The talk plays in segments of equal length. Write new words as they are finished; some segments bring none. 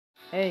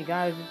Hey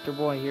guys, it's your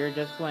boy here,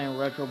 just playing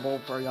Retro Bowl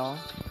for y'all.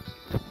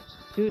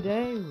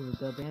 Today,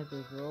 the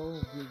Panthers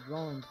will be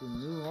going to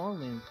New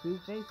Orleans to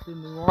face the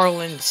New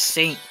Orleans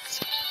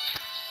Saints.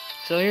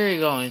 So here we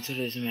go into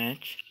this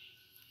match.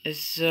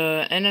 It's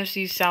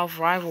NFC South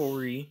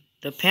rivalry.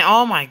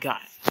 Oh my god.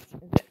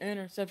 It's an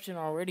interception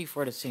already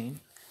for the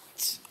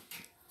Saints.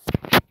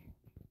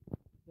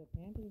 The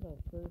Panthers are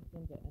first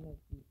in the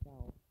NFC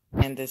South.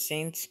 And the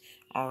Saints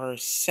are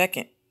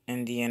second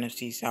in the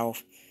NFC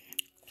South.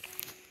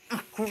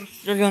 Of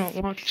course, they're going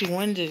to want to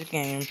win this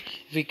game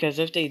because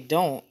if they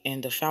don't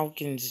and the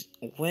Falcons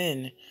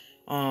win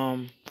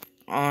on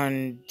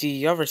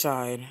the other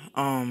side,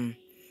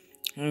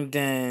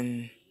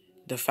 then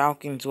the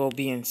Falcons will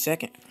be in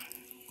second.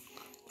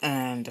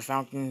 And the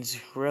Falcons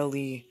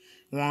really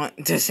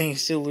want the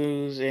Saints to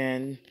lose,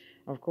 and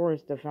of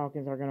course, the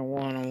Falcons are going to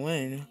want to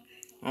win.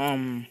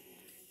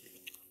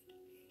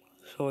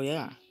 So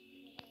yeah.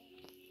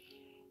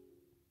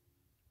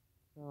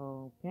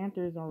 So,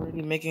 Panthers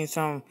already making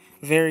some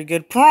very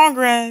good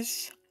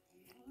progress.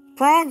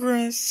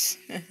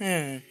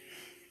 They're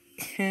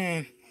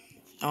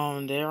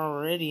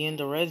already in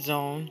the red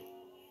zone.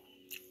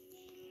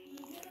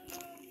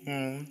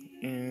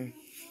 And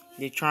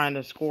they're trying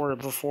to score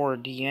before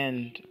the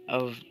end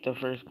of the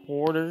first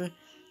quarter.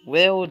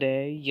 Will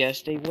they?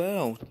 Yes, they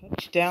will.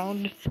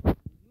 Touchdown.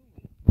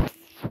 The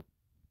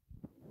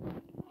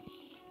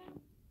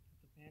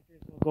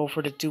Panthers will go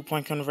for the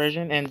 2-point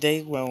conversion, and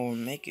they will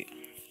make it.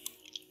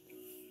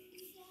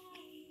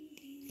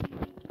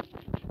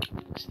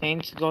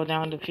 Saints go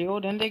down the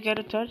field, and they get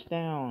a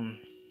touchdown.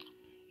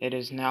 It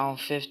is now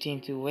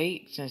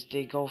 15-8 since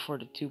they go for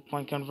the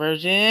 2-point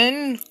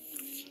conversion.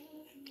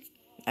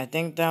 I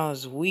think that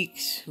was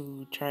Weeks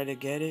who tried to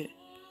get it.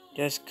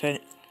 Just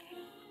couldn't.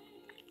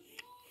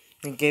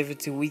 He gave it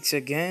to Weeks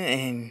again,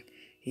 and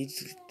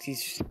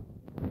he's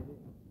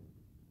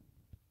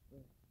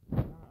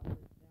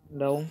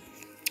no.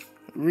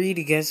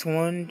 Reed gets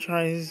one,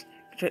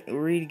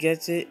 Reed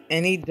gets it,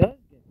 and he does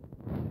get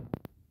it.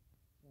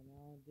 So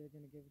now they're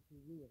gonna give it to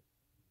Lewis.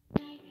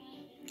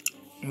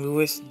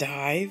 Lewis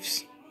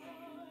dives.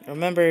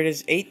 Remember, it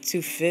is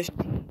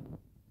 8-15.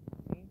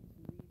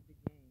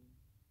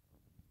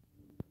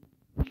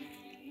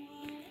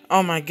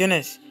 Oh my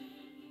goodness.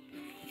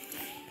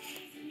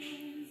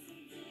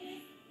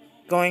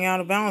 Going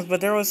out of bounds,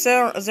 but there was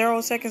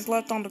 0 seconds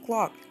left on the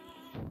clock.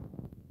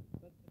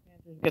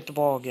 Get the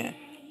ball again.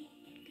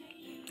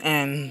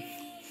 And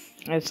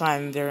this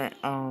time they're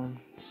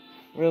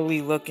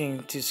really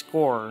looking to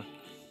score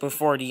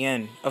before the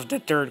end of the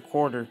third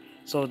quarter.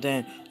 So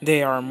then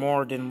they are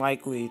more than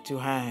likely to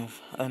have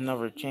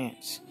another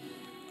chance.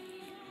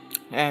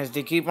 As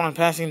they keep on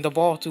passing the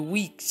ball to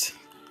Weeks.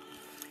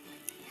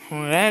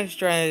 Well, that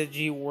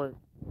strategy worked.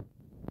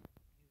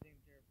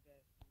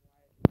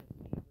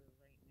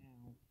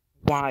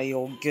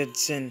 While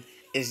Goodson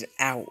is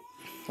out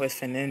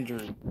with an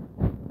injury.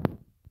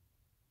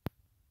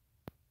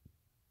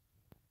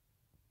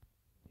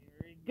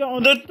 Here we go,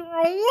 the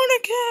throw, what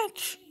a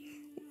catch!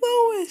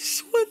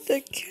 Lewis with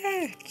the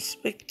catch,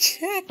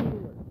 spectacular.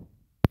 Now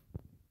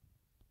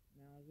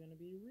it's gonna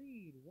be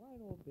Reed,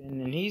 wide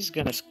open, and he's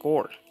gonna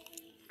score.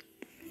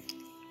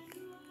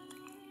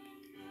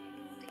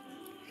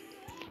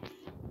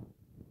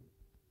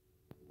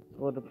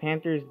 Well, the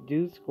Panthers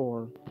do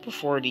score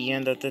before the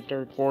end of the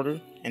third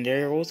quarter, and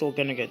they're also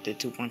gonna get the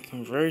 2-point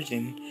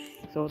conversion.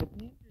 So the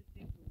Panthers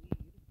take the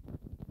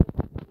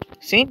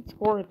lead. Saints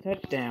score a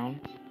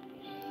touchdown,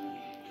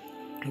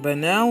 but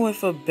now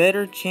with a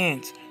better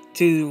chance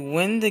to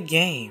win the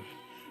game.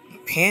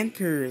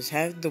 Panthers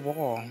have the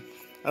ball.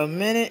 1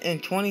 minute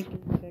and 23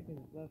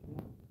 seconds left in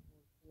the fourth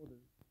quarter.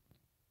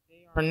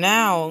 They are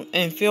now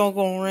in field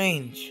goal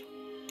range.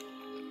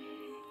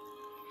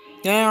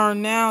 They are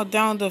now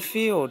down the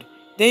field.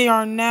 They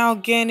are now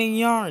gaining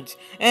yards.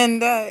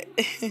 And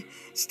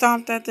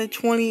stopped at the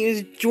 20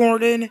 is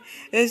Jordan.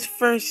 Is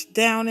first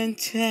down and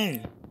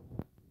 10.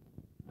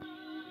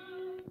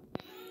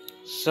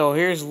 So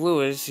here's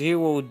Lewis. He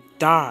will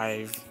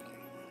dive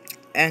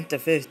at the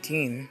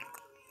 15.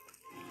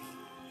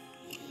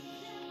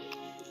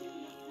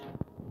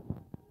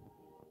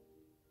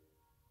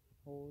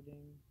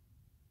 Holding.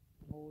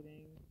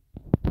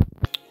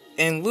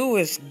 And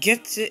Lewis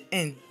gets it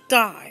and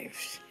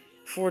dives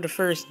for the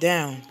first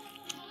down.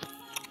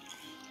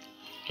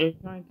 They're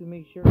trying to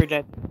make sure that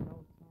there's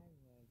no time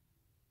left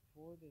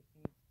for the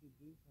Saints to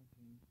do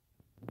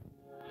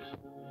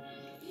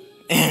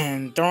something.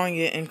 And throwing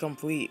it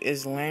incomplete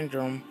is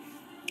Landrum.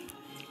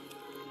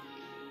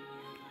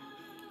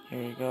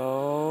 Here we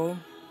go.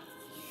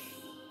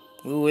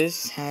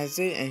 Lewis has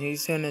it and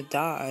he's gonna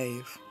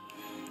dive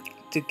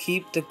to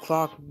keep the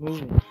clock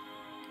moving.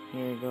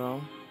 Here we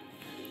go.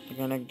 They're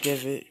gonna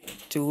give it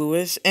to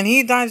Lewis, and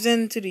he dives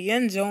into the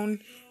end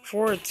zone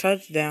for a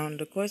touchdown.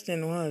 The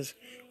question was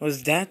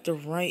that the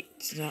right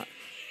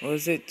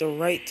was it the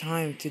right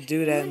time to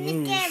do that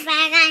move? Get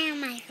back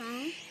on my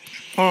phone.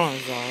 Hold on,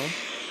 Zara.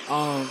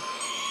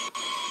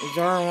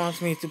 Zara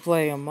wants me to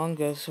play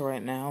Among Us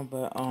right now,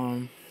 but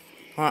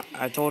Huh,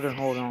 I told her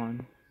hold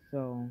on.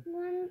 So. You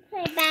want to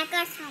play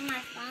backups on my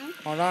phone?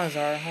 Hold on,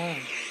 Zara. Hold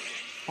on.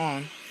 Hold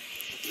on.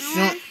 I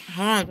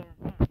Hold on.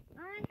 want to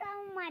go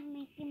with my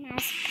Mickey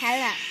Mouse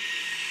pillow.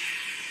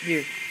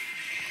 Here.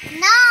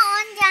 No,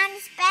 on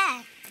Johnny's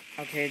bed.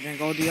 Okay, then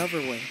go the other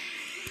way.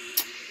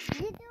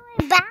 You're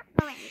doing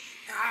backwards.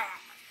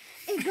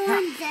 It's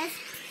going this.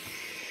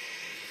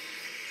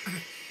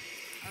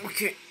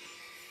 Okay.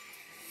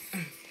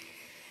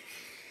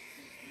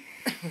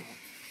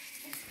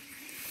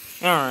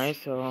 Alright,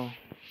 so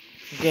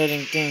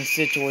getting things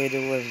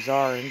situated with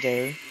Zara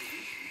there.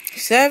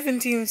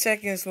 17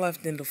 seconds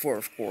left in the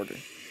fourth quarter.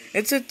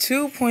 It's a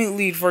 2-point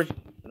lead for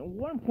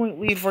 1-point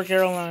lead for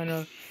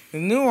Carolina.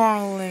 New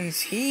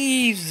Orleans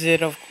heaves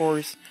it, of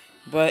course,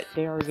 but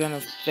they are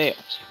gonna fail.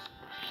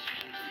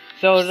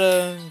 So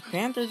the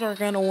Panthers are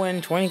gonna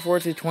win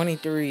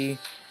 24-23.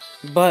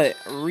 But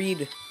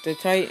Reed, the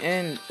tight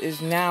end,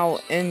 is now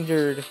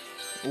injured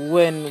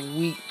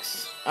when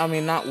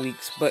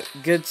but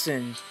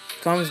Goodson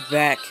comes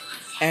back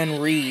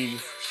and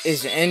Reed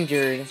is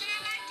injured.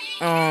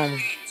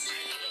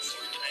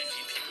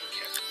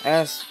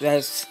 That's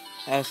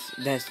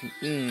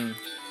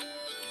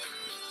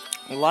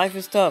Life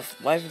is tough.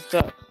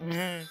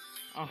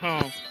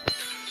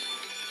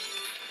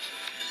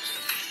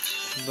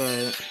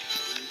 But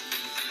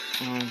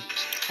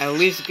at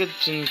least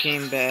Goodson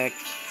came back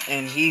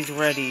and he's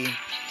ready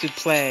to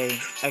play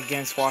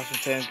against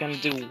Washington. I'm gonna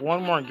do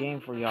one more game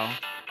for y'all.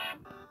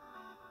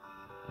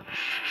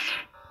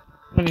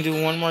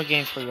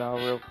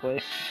 Real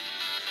quick.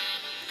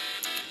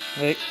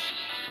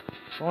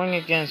 Going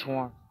against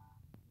Washington.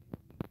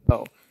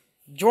 So,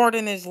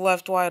 Jordan is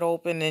left wide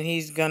open and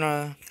he's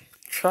gonna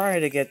try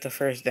to get the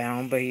first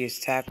down, but he is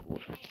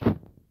tackled.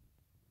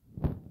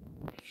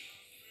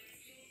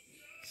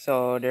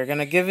 So they're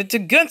gonna give it to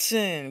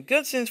Goodson.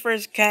 Goodson's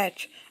first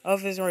catch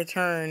of his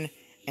return,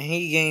 and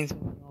he gains.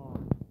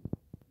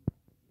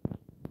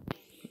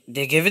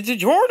 They give it to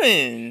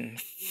Jordan,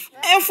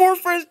 and for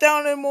first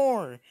down and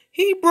more.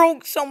 He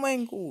broke some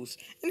ankles,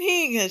 and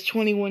he gets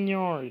 21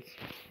 yards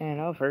and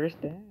a first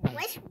down.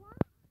 Which one?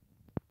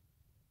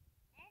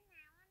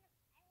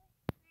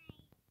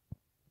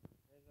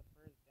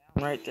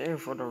 Right there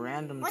for the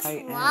random tight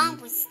end. What's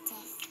wrong with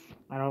this?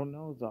 I don't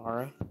know,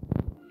 Zara.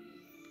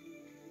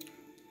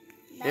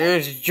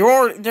 Here's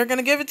Jordan. They're going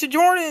to give it to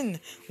Jordan.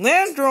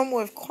 Landrum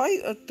with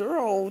quite a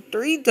throw.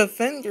 3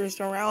 defenders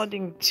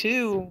surrounding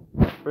 2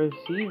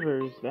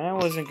 receivers. That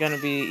wasn't going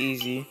to be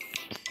easy.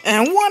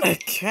 And what a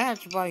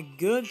catch by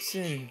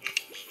Goodson.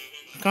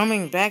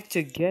 Coming back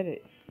to get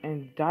it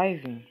and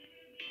diving.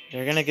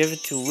 They're going to give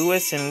it to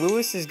Lewis, and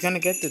Lewis is going to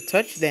get the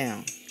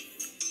touchdown.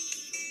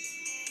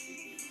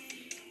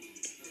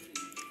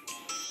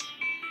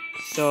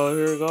 So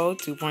here we go.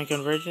 2-point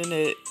conversion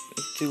to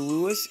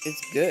Lewis.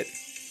 It's good.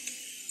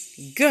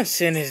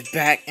 Goodson is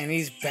back, and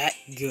he's back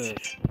good.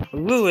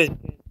 Lewis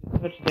gets the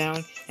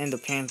touchdown, and the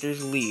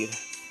Panthers lead.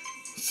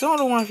 So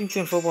the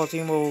Washington football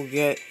team will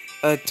get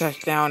a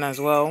touchdown as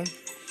well.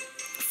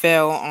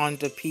 Fell on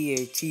the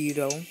P.E.A.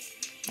 though,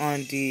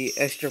 on the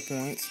extra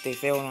points. They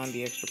failed on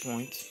the extra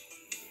points.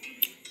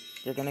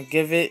 They're going to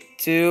give it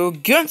to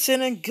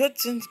Goodson, and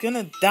Goodson's going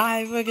to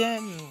dive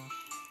again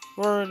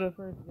for the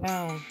first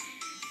down.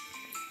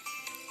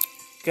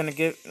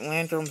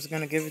 Landrum's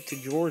going to give it to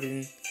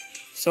Jordan.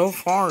 So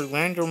far,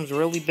 Landrum's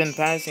really been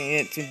passing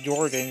it to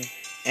Jordan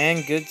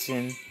and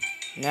Goodson.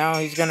 Now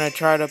he's gonna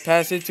try to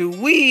pass it to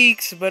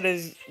Weeks, but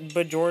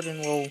Jordan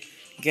will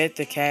get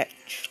the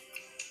catch.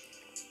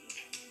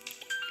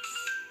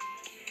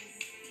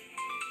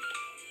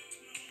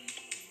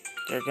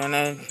 They're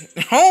gonna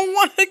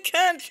what a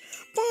catch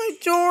by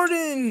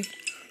Jordan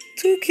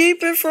to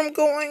keep it from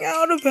going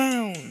out of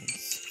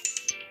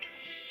bounds.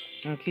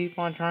 And keep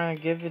on trying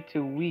to give it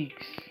to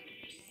Weeks,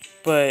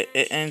 but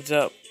it ends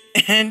up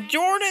in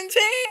Jordan's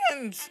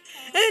hands.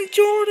 And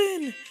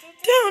Jordan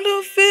down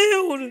the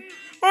field.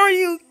 Are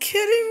you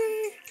kidding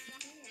me?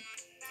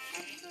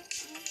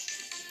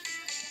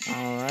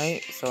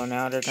 Alright, so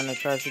now they're going to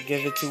try to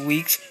give it to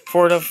Weeks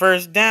for the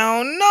first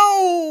down.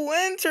 No!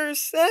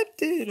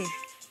 Intercepted.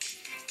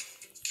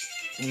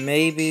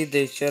 Maybe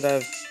they should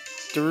have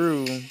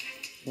threw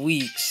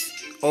Weeks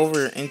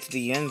over into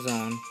the end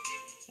zone.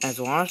 As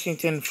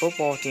Washington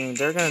football team,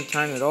 they're going to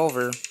turn it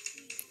over.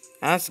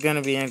 That's going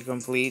to be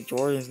incomplete.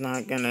 Jordan's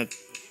not going to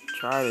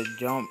try to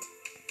jump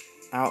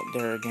out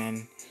there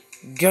again.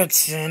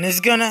 Goodson is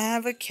going to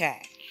have a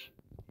catch.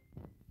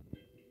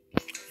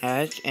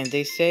 And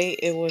they say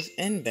it was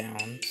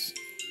inbounds.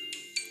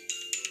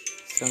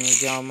 Some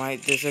of y'all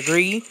might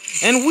disagree.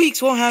 And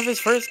Weeks will have his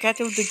first catch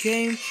of the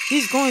game.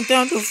 He's going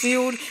down the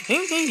field.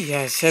 And he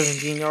has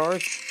 17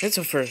 yards. It's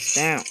a first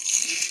down.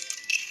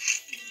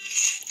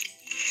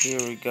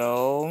 Here we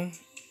go.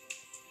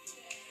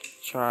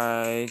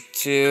 Try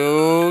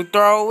to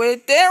throw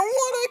it there.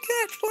 What a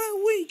catch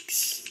by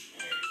Weeks.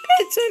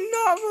 It's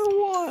another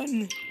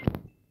one.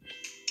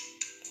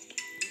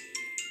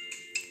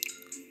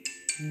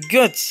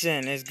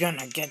 Goodson is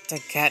gonna get the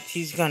catch.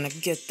 He's gonna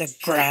get the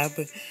grab.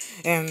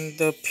 And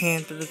the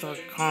Panthers are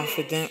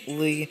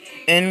confidently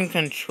in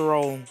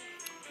control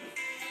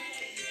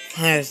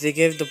as they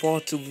give the ball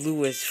to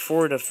Lewis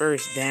for the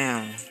first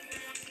down.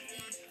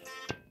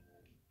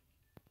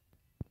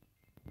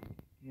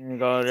 Here we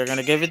go. They're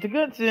gonna give it to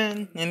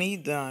Goodson, and he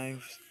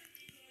dives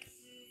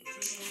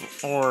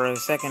for a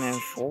 2nd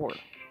and 4.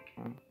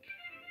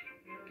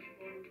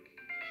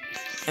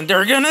 And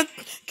they're gonna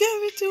give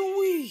it to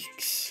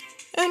Weeks.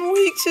 And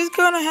Weeks is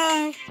gonna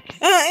have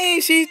an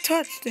AC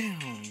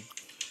touchdown.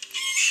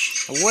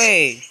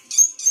 Way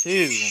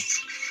too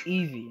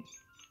easy.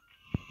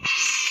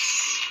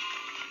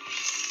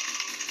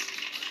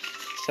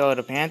 So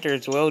the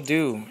Panthers will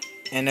do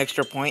an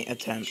extra point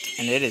attempt,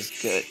 and it is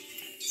good.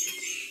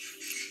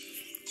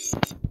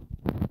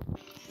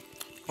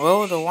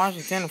 Well, the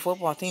Washington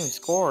football team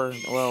scored.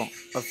 Well,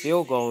 a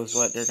field goal is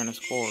what they're gonna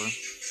score.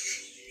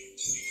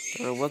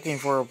 They're looking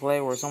for a play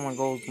where someone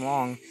goes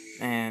long,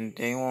 and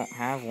they won't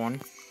have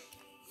one.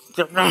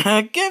 They're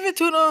gonna give it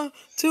to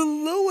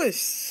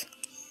Lewis.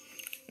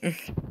 And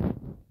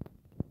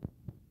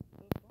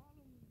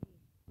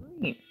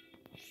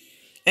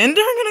they're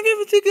gonna give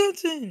it to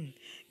Goodson.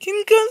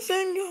 Can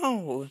Goodson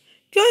go?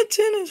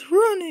 Goodson is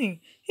running.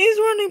 He's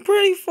running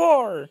pretty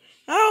far.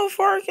 How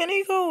far can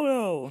he go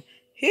though?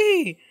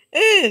 He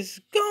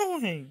is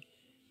going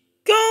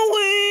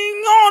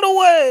all the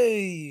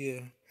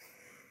way.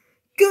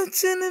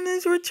 Goodson in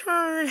his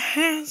return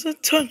has a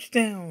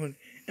touchdown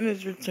in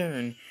his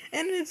return.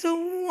 And it's a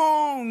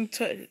long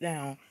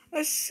touchdown.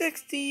 A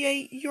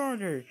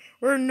 68-yarder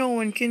where no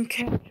one can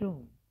catch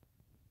him.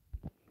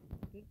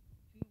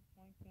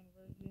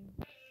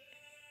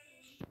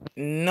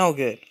 No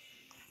good.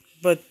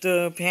 But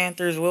the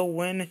Panthers will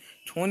win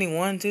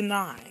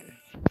 21-9.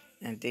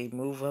 And they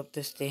move up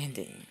the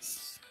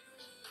standings.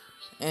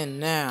 And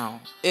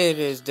now it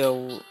is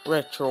the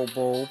Retro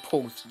Bowl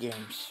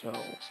postgame show.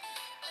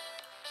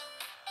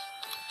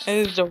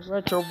 It is the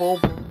Retro Bowl.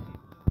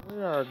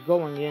 We are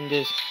going in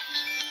this.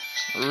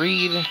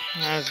 Reed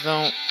has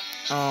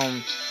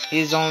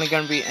he's only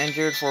gonna be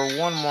injured for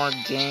one more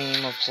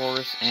game, of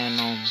course,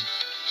 and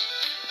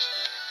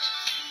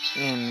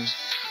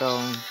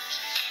so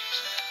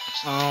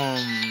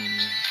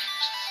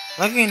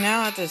looking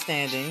now at the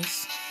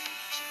standings,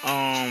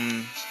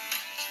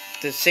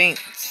 the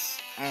Saints,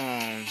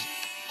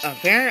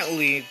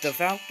 apparently the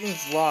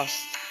Falcons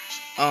lost,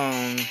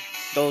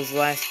 those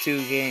last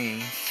 2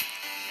 games,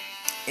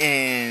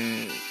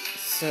 and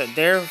so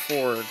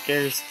therefore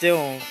they're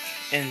still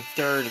in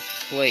 3rd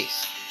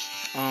place.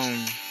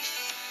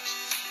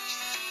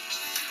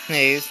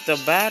 It's the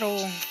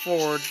battle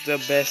for the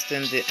best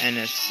in the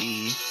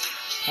NFC.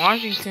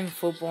 Washington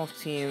football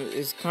team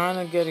is kind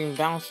of getting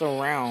bounced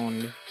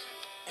around.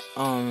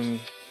 And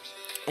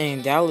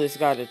Dallas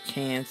got a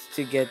chance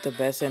to get the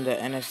best in the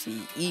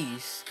NFC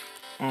East.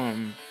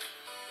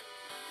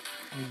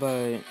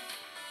 But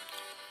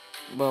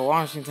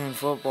Washington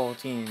football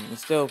team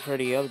is still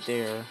pretty up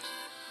there.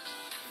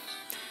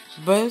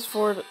 But as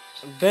for the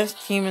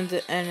best team in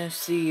the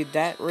NFC,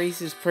 that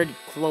race is pretty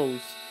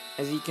close.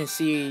 As you can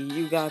see,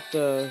 you got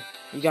the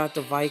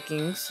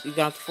Vikings, you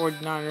got the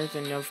 49ers,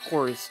 and of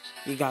course,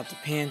 you got the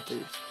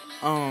Panthers.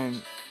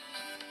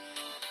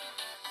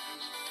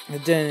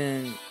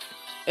 Then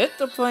if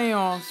the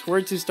playoffs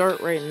were to start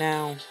right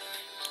now,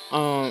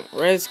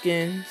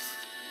 Redskins,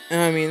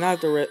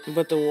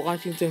 but the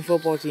Washington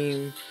football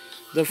team,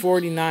 the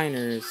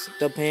 49ers,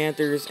 the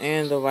Panthers,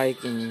 and the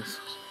Vikings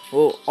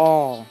will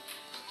all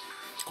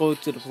go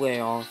to the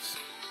playoffs.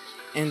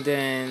 And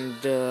then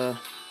the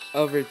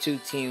other 2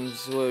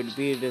 teams would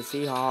be the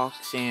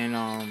Seahawks and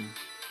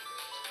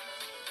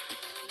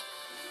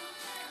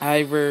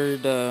either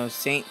the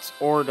Saints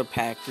or the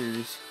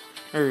Packers,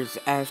 or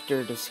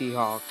after the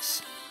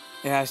Seahawks.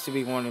 It has to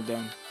be one of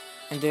them.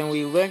 And then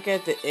we look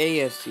at the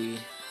AFC.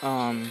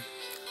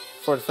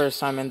 For the first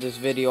time in this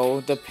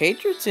video, the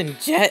Patriots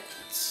and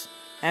Jets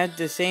had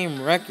the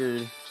same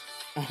record.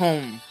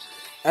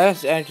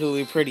 That's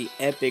actually pretty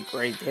epic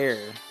right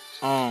there.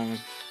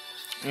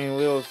 And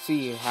we'll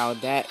see how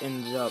that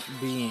ends up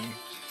being.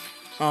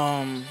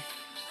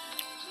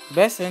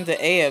 Best in the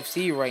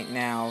AFC right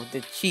now,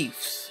 the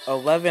Chiefs,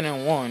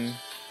 11-1,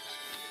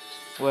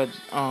 with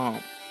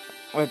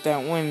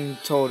that win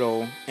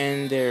total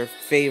in their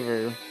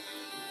favor.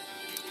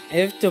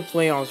 If the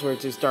playoffs were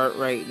to start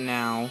right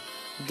now,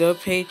 the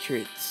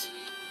Patriots,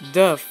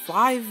 the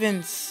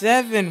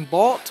 5-7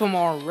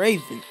 Baltimore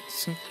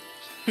Ravens,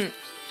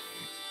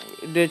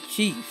 the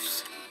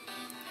Chiefs,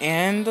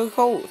 and the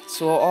Colts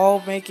will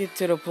all make it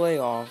to the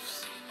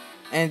playoffs.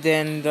 And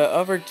then the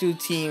other 2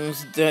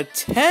 teams, the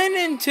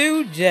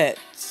 10-2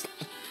 Jets,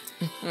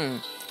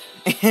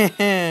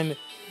 and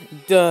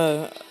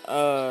the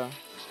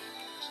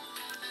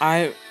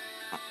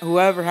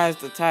whoever has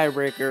the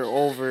tiebreaker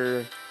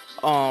over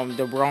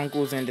the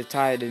Broncos and the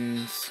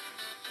Titans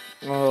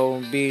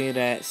will be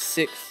that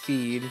 6th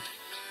seed.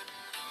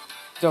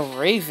 The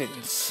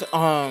Ravens,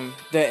 the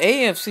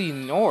AFC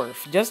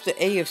North, just the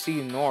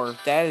AFC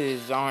North, that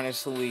is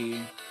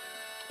honestly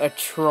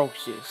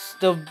atrocious.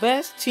 The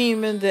best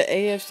team in the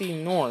AFC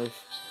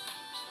North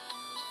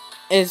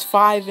is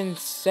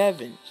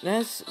 5-7.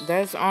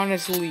 That's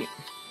honestly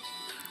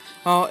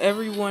how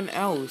everyone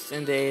else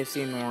in the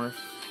AFC North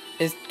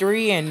is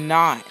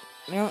 3-9.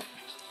 You know,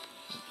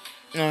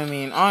 I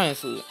mean,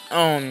 honestly,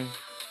 I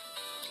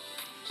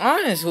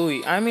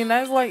mean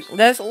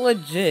that's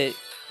legit.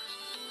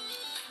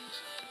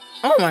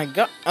 Oh my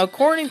god!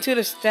 According to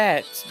the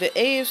stats, the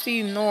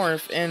AFC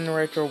North in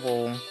Retro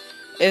Bowl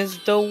is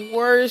the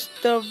worst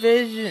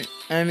division.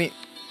 I mean,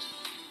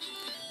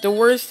 the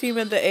worst team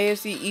in the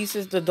AFC East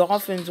is the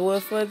Dolphins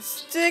with a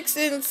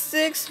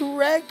 6-6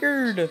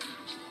 record.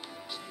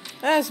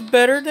 That's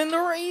better than the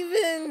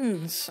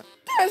Ravens.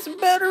 That's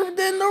better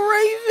than the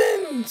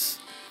Ravens.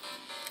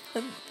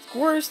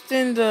 Worst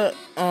in the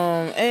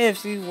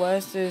AFC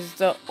West is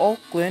the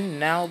Oakland,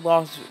 now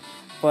lost,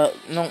 but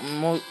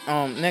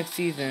next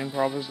season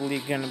probably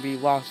gonna be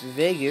Las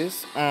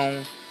Vegas.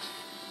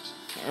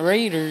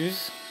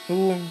 Raiders,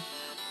 who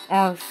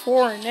are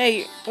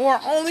 4-8, or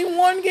only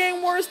one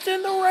game worse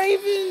than the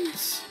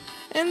Ravens,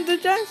 and the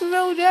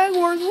Jacksonville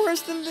Jaguars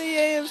worse than the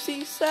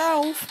AFC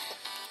South.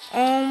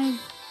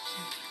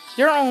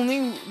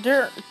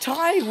 They're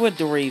tied with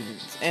the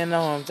Ravens, and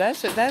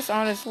that's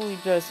honestly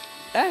just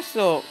that's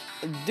a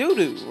doo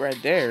doo right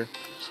there.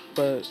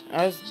 But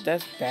that's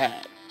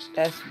bad.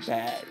 That's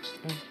bad.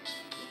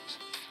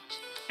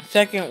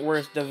 Second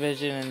worst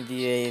division in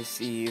the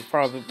AFC is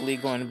probably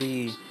going to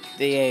be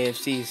the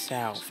AFC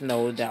South,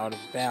 no doubt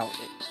about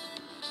it.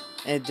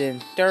 And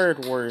then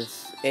third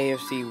worst,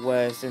 AFC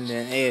West, and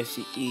then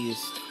AFC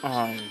East.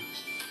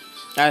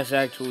 That's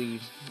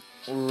actually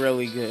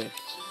really good.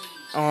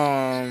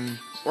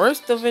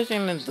 Worst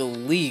division in the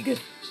league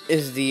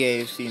is the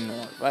AFC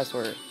North. I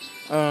swear.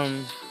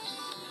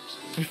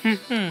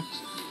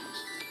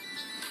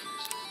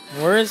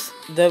 Worst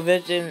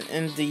division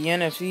in the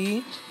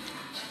NFC?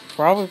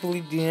 Probably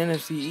the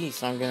NFC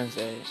East, I'm gonna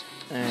say.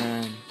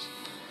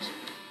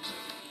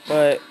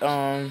 But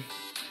I'm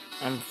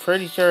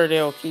pretty sure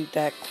they'll keep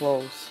that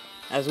close.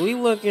 As we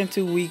look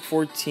into Week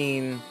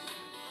 14,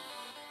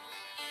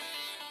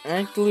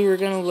 actually we're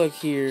gonna look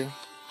here.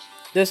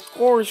 The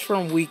scores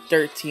from Week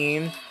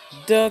 13.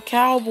 The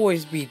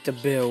Cowboys beat the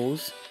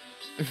Bills.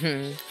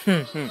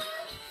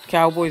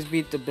 Cowboys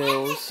beat the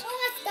Bills.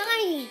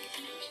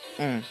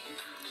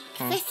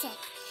 Listen.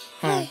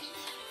 Huh.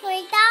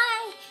 We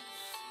die.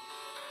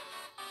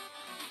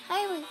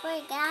 Hey,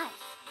 we die.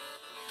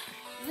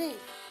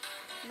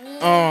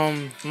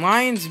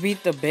 Lions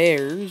beat the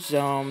Bears.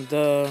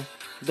 The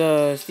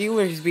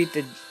Steelers beat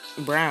the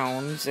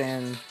Browns,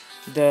 and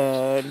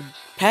the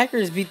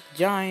Packers beat the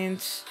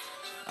Giants.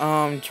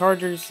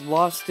 Chargers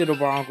lost to the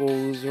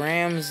Broncos.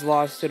 Rams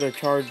lost to the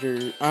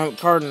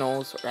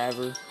Cardinals,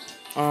 rather.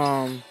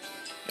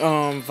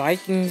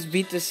 Vikings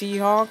beat the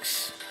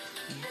Seahawks.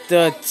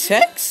 The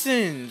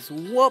Texans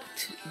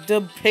whooped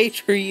the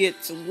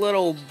Patriots'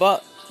 little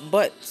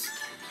butts.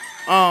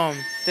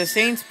 The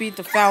Saints beat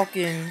the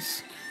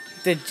Falcons.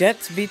 The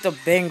Jets beat the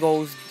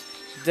Bengals.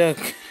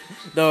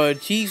 The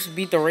Chiefs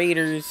beat the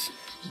Raiders.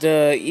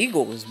 The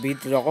Eagles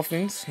beat the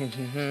Dolphins.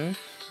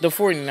 The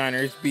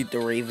 49ers beat the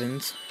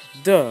Ravens.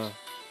 The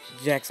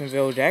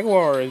Jacksonville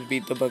Jaguars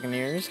beat the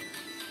Buccaneers.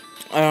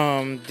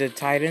 The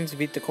Titans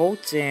beat the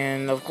Colts,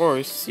 and of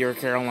course, your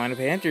Carolina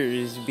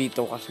Panthers beat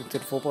the Washington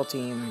football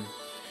team.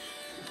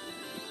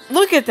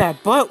 Look at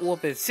that butt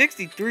whooping,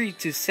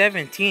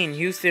 63-17,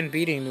 Houston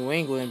beating New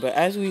England. But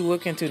as we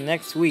look into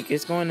next week,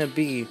 it's going to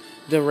be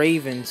the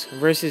Ravens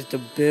versus the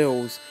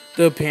Bills,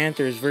 the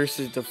Panthers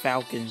versus the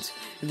Falcons,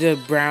 the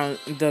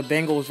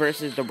Bengals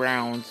versus the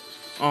Browns,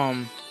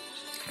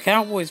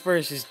 Cowboys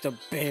versus the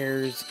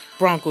Bears,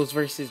 Broncos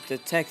versus the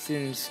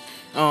Texans,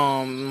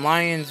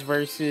 Lions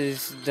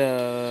versus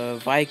the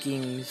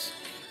Vikings,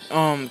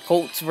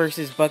 Colts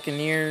versus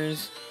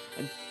Buccaneers,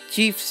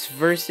 Chiefs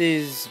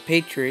versus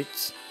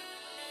Patriots.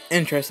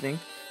 Interesting.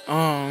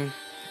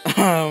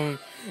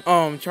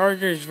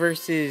 Chargers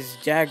versus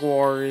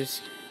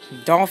Jaguars,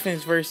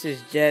 Dolphins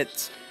versus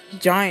Jets,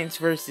 Giants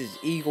versus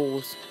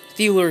Eagles,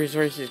 Steelers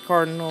versus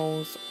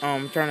Cardinals.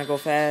 I'm trying to go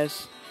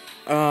fast.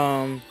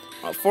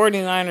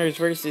 49ers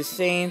versus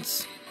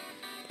Saints,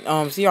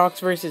 Seahawks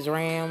versus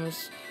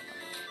Rams,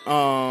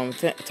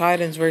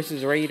 Titans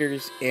versus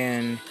Raiders,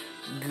 and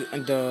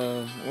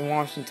the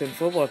Washington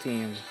football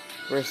team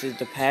versus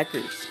the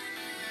Packers.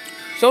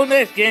 So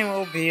next game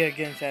will be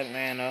against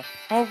Atlanta.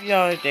 Hope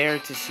y'all are there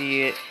to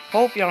see it.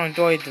 Hope y'all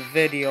enjoyed the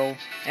video,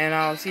 and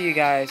I'll see you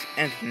guys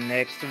in the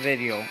next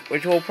video,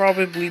 which will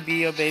probably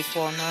be a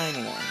Baseball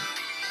 9 one.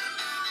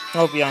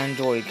 Hope y'all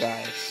enjoyed,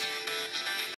 guys.